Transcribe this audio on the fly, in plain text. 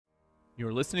You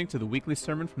are listening to the weekly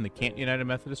sermon from the Canton United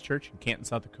Methodist Church in Canton,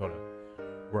 South Dakota.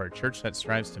 We're a church that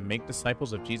strives to make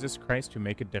disciples of Jesus Christ who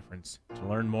make a difference. To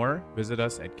learn more, visit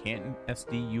us at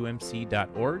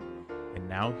cantonsdumc.org. And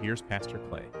now, here's Pastor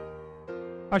Clay.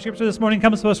 Our scripture this morning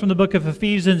comes to us from the book of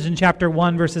Ephesians in chapter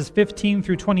 1, verses 15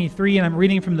 through 23, and I'm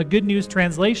reading from the Good News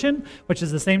Translation, which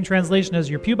is the same translation as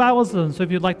your pew Bibles, and so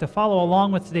if you'd like to follow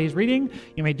along with today's reading,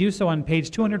 you may do so on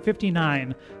page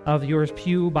 259 of your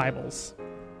pew Bibles.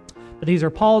 But these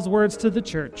are Paul's words to the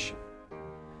church.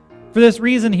 For this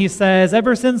reason, he says,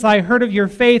 ever since I heard of your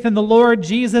faith in the Lord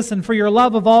Jesus and for your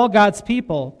love of all God's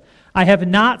people, I have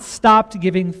not stopped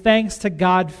giving thanks to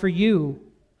God for you.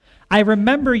 I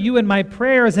remember you in my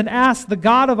prayers and ask the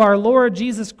God of our Lord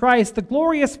Jesus Christ, the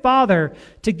glorious Father,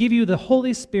 to give you the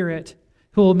Holy Spirit,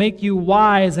 who will make you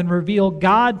wise and reveal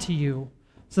God to you,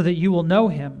 so that you will know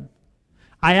him.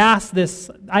 I ask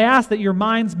that your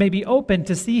minds may be open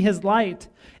to see his light,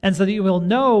 and so that you will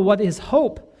know what is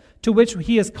hope to which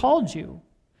he has called you.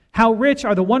 How rich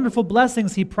are the wonderful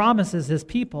blessings he promises his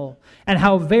people, and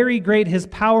how very great his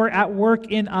power at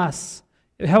work in us.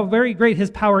 How very great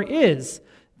his power is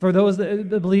for those that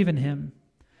believe in him.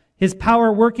 His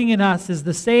power working in us is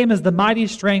the same as the mighty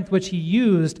strength which he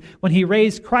used when he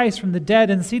raised Christ from the dead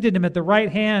and seated him at the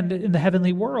right hand in the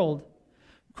heavenly world.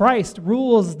 Christ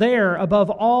rules there above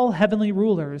all heavenly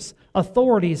rulers,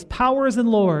 authorities, powers, and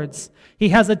lords. He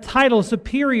has a title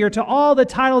superior to all the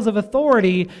titles of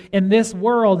authority in this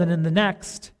world and in the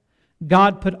next.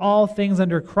 God put all things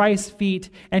under Christ's feet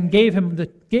and gave him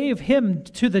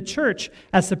to the church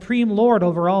as supreme Lord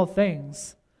over all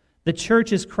things. The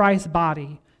church is Christ's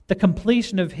body, the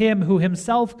completion of him who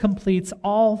himself completes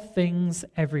all things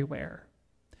everywhere.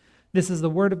 This is the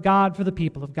word of God for the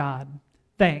people of God.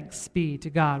 Thanks be to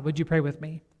God. Would you pray with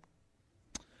me?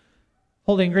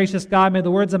 Holy and gracious God, may the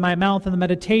words of my mouth and the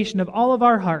meditation of all of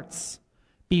our hearts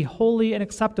be holy and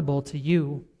acceptable to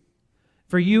you.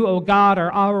 For you, O God,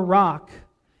 are our rock,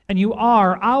 and you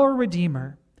are our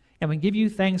Redeemer. And we give you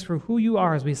thanks for who you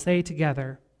are as we say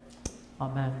together,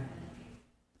 Amen.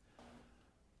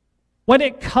 When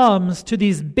it comes to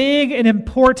these big and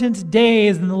important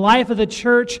days in the life of the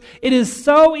church, it is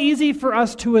so easy for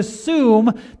us to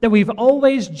assume that we've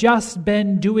always just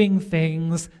been doing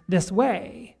things this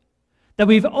way. That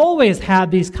we've always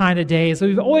had these kind of days, that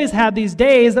we've always had these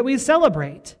days that we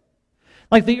celebrate.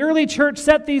 Like the early church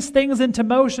set these things into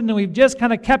motion and we've just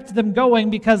kind of kept them going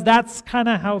because that's kind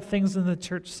of how things in the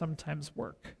church sometimes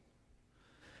work.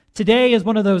 Today is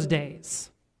one of those days.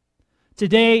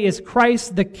 Today is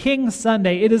Christ the King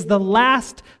Sunday. It is the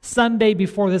last Sunday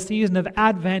before the season of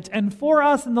Advent. And for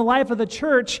us in the life of the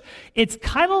church, it's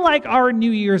kind of like our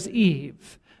New Year's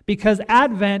Eve, because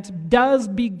Advent does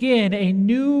begin a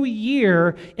new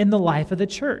year in the life of the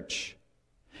church.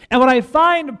 And what I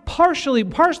find part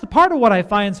of what I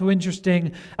find so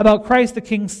interesting about Christ the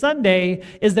King Sunday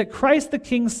is that Christ the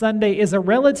King Sunday is a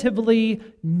relatively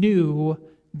new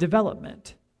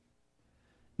development.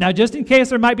 Now, just in case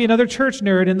there might be another church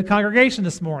nerd in the congregation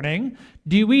this morning,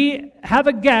 do we have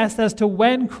a guess as to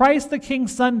when Christ the King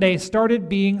Sunday started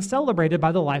being celebrated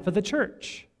by the life of the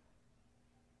church?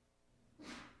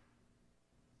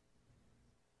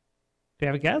 Do you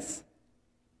have a guess?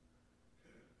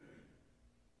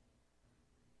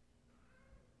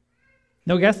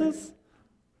 No guesses?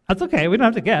 That's okay. We don't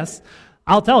have to guess.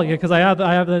 I'll tell you because I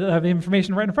have the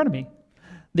information right in front of me.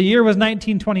 The year was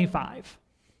 1925.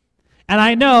 And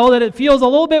I know that it feels a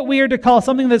little bit weird to call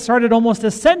something that started almost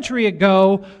a century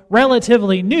ago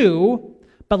relatively new,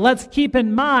 but let's keep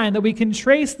in mind that we can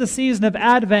trace the season of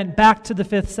Advent back to the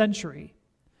 5th century.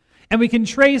 And we can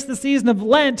trace the season of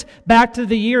Lent back to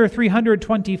the year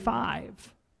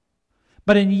 325.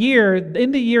 But in the year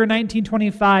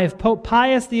 1925, Pope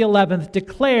Pius XI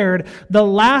declared the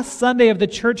last Sunday of the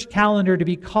church calendar to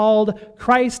be called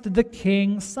Christ the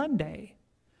King Sunday.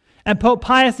 And Pope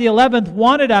Pius XI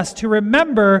wanted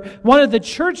the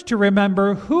church to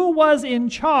remember who was in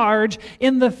charge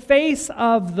in the face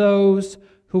of those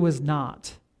who was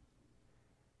not.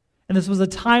 And this was a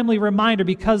timely reminder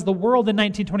because the world in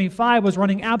 1925 was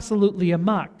running absolutely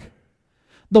amok.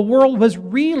 The world was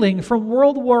reeling from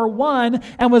World War I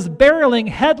and was barreling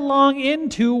headlong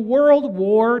into World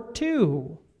War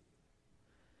II.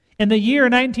 In the year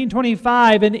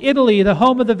 1925, in Italy, the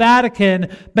home of the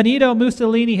Vatican, Benito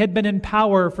Mussolini had been in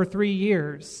power for 3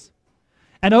 years.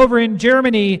 And over in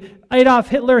Germany, Adolf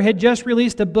Hitler had just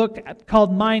released a book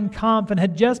called Mein Kampf and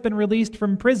had just been released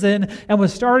from prison and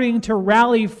was starting to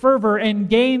rally fervor and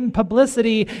gain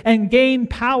publicity and gain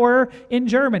power in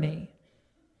Germany.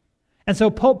 And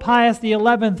so Pope Pius XI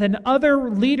and other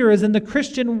leaders in the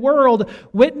Christian world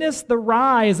witnessed the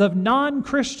rise of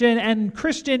non-Christian and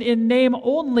Christian in name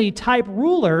only type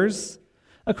rulers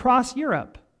across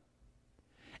Europe.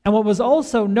 And what was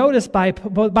also noticed by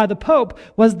the Pope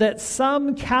was that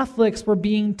some Catholics were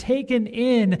being taken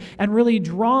in and really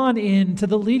drawn into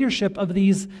the leadership of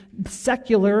these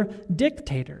secular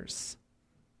dictators.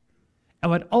 And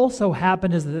what also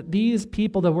happened is that these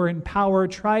people that were in power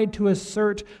tried to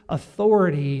assert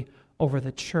authority over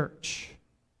the church.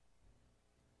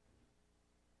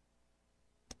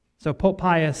 So Pope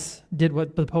Pius did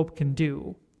what the Pope can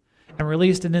do and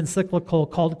released an encyclical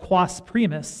called Quas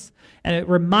Primus. And it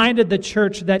reminded the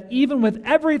church that even with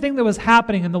everything that was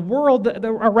happening in the world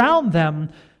around them,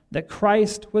 that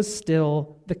Christ was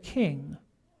still the king.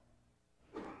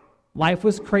 Life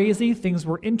was crazy, things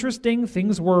were interesting,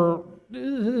 things were...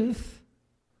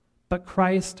 but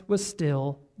Christ was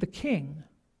still the king.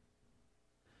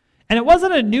 And it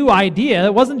wasn't a new idea.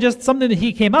 It wasn't just something that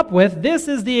he came up with. This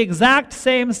is the exact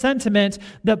same sentiment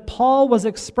that Paul was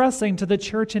expressing to the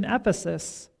church in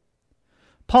Ephesus.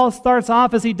 Paul starts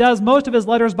off, as he does most of his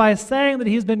letters, by saying that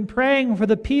he's been praying for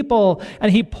the people,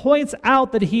 and he points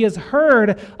out that he has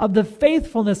heard of the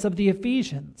faithfulness of the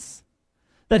Ephesians,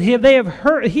 that he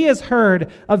has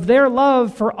heard of their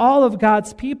love for all of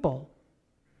God's people.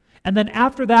 And then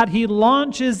after that, he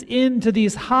launches into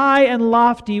these high and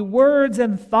lofty words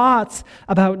and thoughts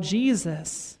about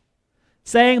Jesus,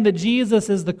 saying that Jesus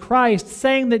is the Christ,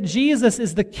 saying that Jesus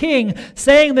is the King,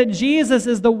 saying that Jesus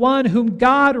is the one whom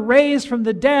God raised from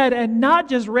the dead, and not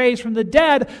just raised from the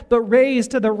dead, but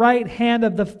raised to the right hand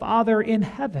of the Father in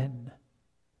heaven.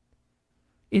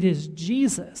 It is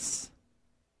Jesus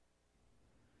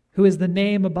who is the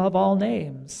name above all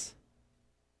names.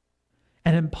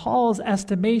 And in Paul's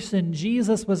estimation,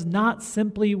 Jesus was not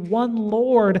simply one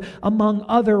Lord among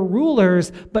other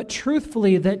rulers, but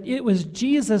truthfully that it was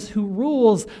Jesus who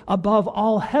rules above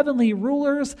all heavenly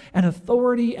rulers and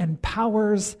authority and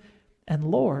powers and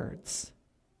lords.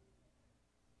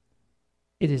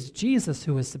 It is Jesus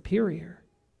who is superior.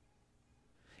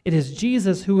 It is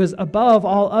Jesus who is above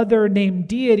all other named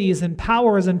deities and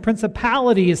powers and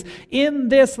principalities in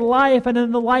this life and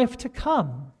in the life to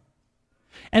come.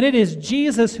 And it is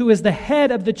Jesus who is the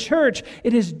head of the church.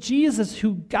 It is Jesus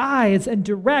who guides and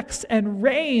directs and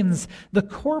reigns the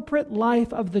corporate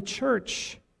life of the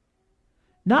church.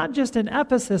 Not just in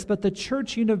Ephesus, but the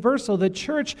church universal, the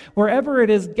church wherever it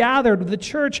is gathered, the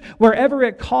church wherever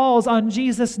it calls on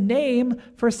Jesus' name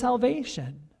for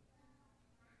salvation.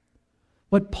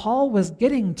 What Paul was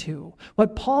getting to,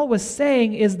 what Paul was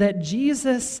saying is that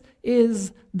Jesus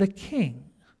is the King.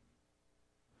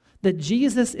 That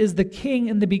Jesus is the King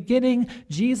in the beginning,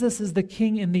 Jesus is the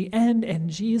King in the end, and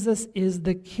Jesus is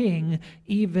the King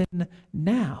even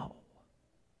now.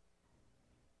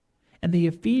 And the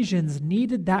Ephesians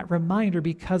needed that reminder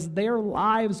because their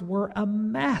lives were a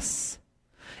mess.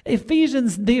 The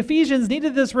Ephesians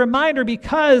needed this reminder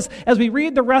because as we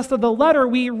read the rest of the letter,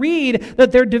 we read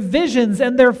that their divisions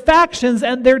and their factions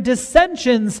and their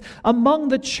dissensions among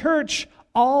the church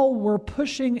all were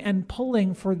pushing and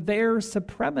pulling for their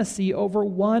supremacy over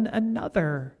one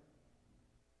another.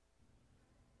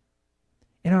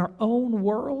 In our own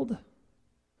world,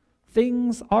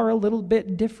 things are a little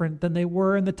bit different than they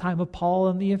were in the time of Paul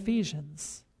and the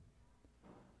Ephesians.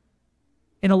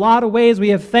 In a lot of ways, we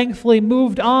have thankfully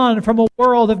moved on from a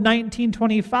world of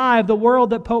 1925, the world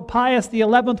that Pope Pius XI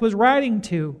was writing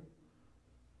to.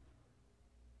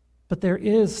 But there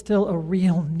is still a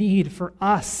real need for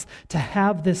us to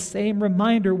have this same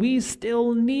reminder. We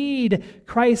still need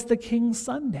Christ the King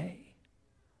Sunday.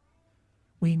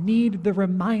 We need the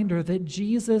reminder that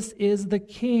Jesus is the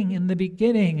King in the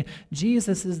beginning,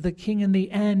 Jesus is the King in the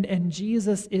end, and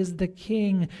Jesus is the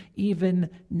King even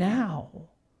now.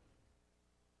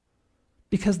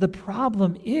 Because the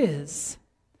problem is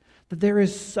that there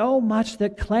is so much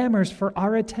that clamors for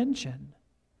our attention.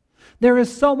 There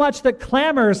is so much that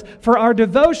clamors for our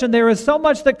devotion. There is so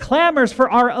much that clamors for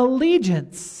our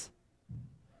allegiance.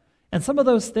 And some of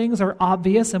those things are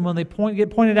obvious, and when they get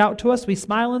pointed out to us, we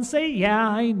smile and say, yeah,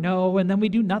 I know, and then we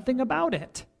do nothing about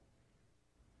it.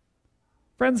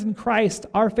 Friends in Christ,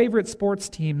 our favorite sports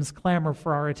teams clamor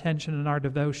for our attention and our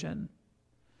devotion.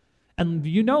 And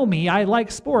you know me, I like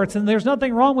sports, and there's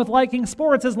nothing wrong with liking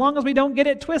sports as long as we don't get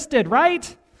it twisted,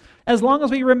 right? As long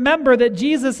as we remember that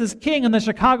Jesus is King and the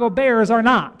Chicago Bears are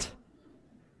not.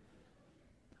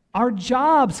 Our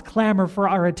jobs clamor for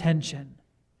our attention.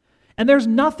 And there's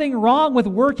nothing wrong with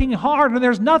working hard, and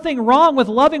there's nothing wrong with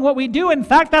loving what we do. In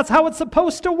fact, that's how it's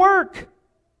supposed to work.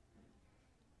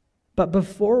 But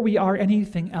before we are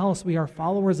anything else, we are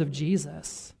followers of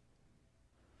Jesus.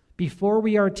 Before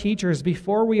we are teachers,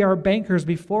 before we are bankers,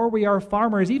 before we are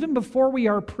farmers, even before we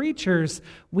are preachers,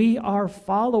 we are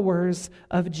followers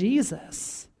of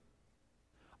Jesus.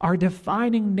 Our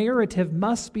defining narrative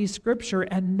must be Scripture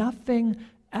and nothing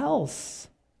else.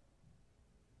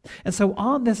 And so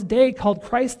on this day called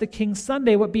Christ the King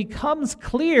Sunday, what becomes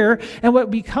clear and what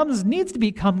needs to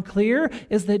become clear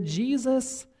is that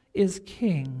Jesus is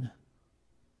King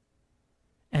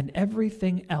and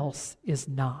everything else is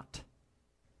not.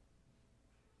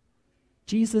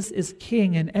 Jesus is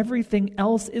King and everything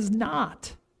else is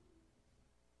not.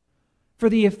 For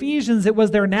the Ephesians, it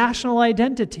was their national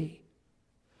identity.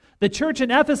 The church in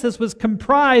Ephesus was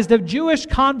comprised of Jewish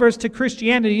converts to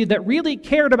Christianity that really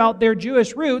cared about their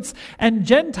Jewish roots and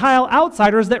Gentile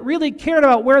outsiders that really cared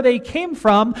about where they came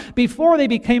from before they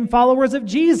became followers of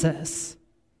Jesus.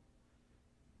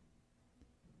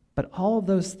 But all of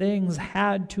those things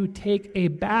had to take a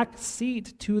back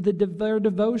seat to their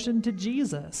devotion to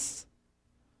Jesus.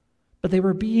 But they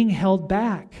were being held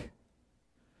back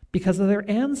because of their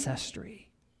ancestry.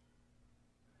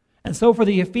 And so for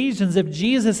the Ephesians, if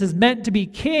Jesus is meant to be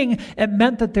king, it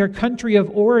meant that their country of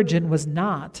origin was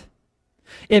not.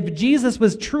 If Jesus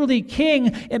was truly king,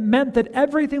 it meant that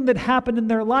everything that happened in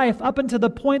their life, up until the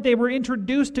point they were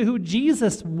introduced to who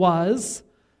Jesus was,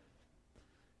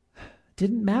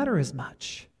 didn't matter as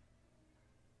much.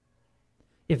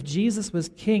 If Jesus was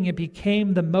king, it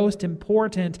became the most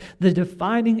important, the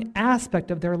defining aspect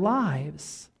of their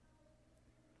lives,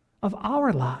 of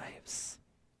our lives.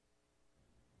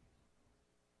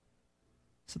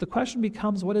 So the question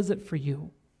becomes, what is it for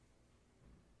you?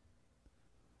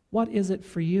 What is it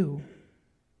for you?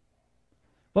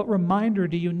 What reminder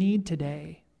do you need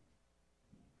today?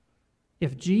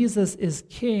 If Jesus is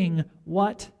king,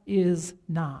 what is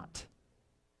not?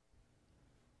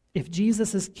 If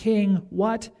Jesus is king,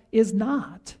 what is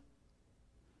not?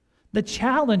 The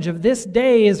challenge of this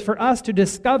day is for us to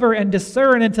discover and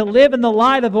discern and to live in the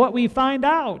light of what we find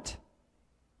out.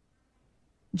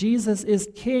 Jesus is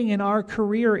king and our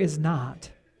career is not.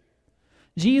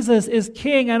 Jesus is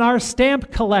king and our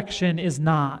stamp collection is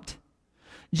not.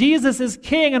 Jesus is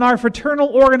king and our fraternal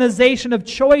organization of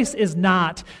choice is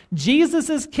not. Jesus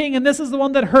is king, and this is the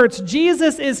one that hurts.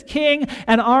 Jesus is king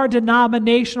and our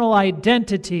denominational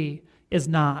identity is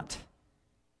not.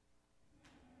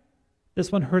 This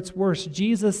one hurts worse.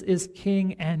 Jesus is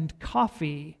king and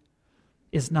coffee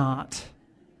is not.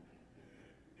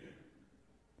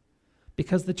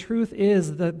 Because the truth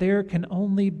is that there can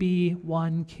only be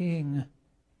one king.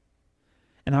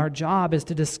 And our job is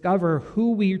to discover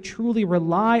who we truly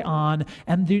rely on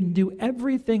and then do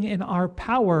everything in our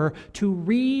power to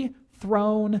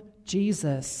rethrone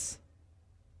Jesus.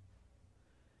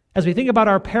 As we think about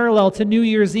our parallel to New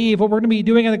Year's Eve, what we're going to be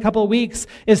doing in a couple of weeks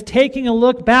is taking a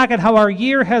look back at how our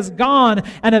year has gone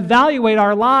and evaluate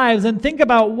our lives and think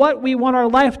about what we want our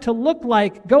life to look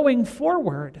like going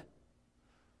forward.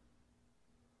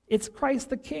 It's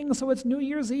Christ the King, so it's New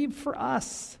Year's Eve for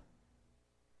us.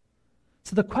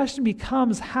 So the question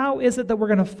becomes, how is it that we're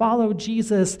going to follow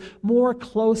Jesus more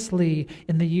closely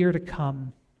in the year to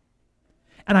come?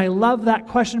 And I love that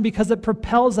question because it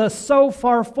propels us so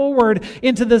far forward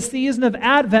into the season of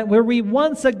Advent where we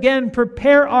once again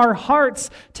prepare our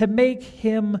hearts to make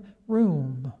him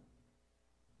room.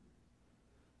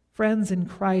 Friends in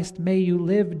Christ, may you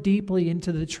live deeply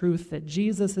into the truth that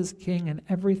Jesus is king and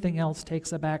everything else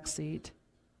takes a back seat.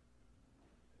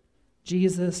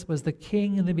 Jesus was the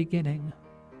king in the beginning.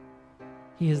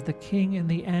 He is the king in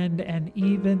the end, and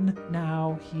even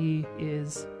now he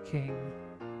is king.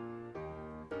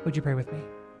 Would you pray with me?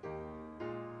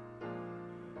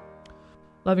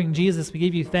 Loving Jesus, we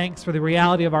give you thanks for the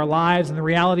reality of our lives and the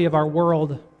reality of our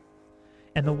world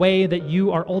and the way that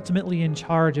you are ultimately in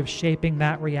charge of shaping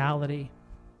that reality.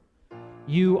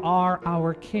 You are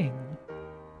our king.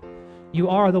 You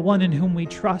are the one in whom we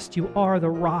trust. You are the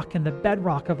rock and the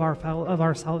bedrock of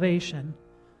our salvation.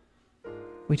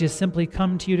 We just simply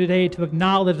come to you today to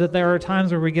acknowledge that there are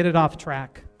times where we get it off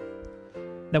track,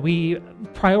 that we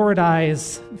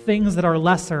prioritize things that are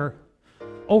lesser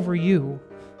over you.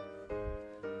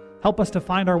 Help us to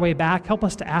find our way back. Help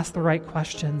us to ask the right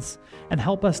questions, and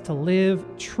help us to live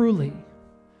truly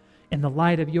in the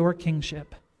light of your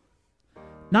kingship.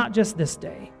 Not just this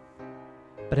day,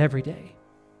 but every day.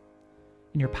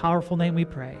 In your powerful name we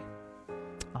pray.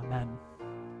 Amen.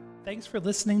 Thanks for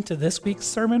listening to this week's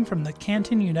sermon from the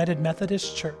Canton United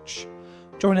Methodist Church.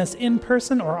 Join us in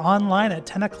person or online at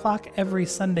 10 o'clock every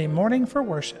Sunday morning for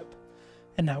worship.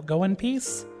 And now go in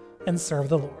peace and serve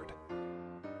the Lord.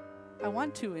 I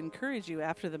want to encourage you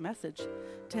after the message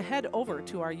to head over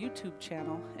to our YouTube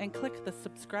channel and click the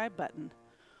subscribe button.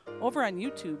 Over on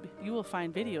YouTube, you will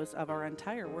find videos of our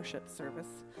entire worship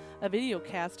service, a video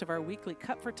cast of our weekly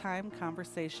Cut for Time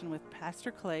conversation with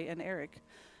Pastor Clay and Eric,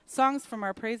 songs from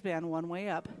our praise band One Way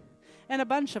Up, and a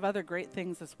bunch of other great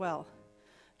things as well.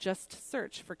 Just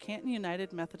search for Canton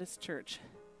United Methodist Church.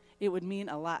 It would mean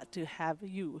a lot to have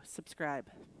you subscribe.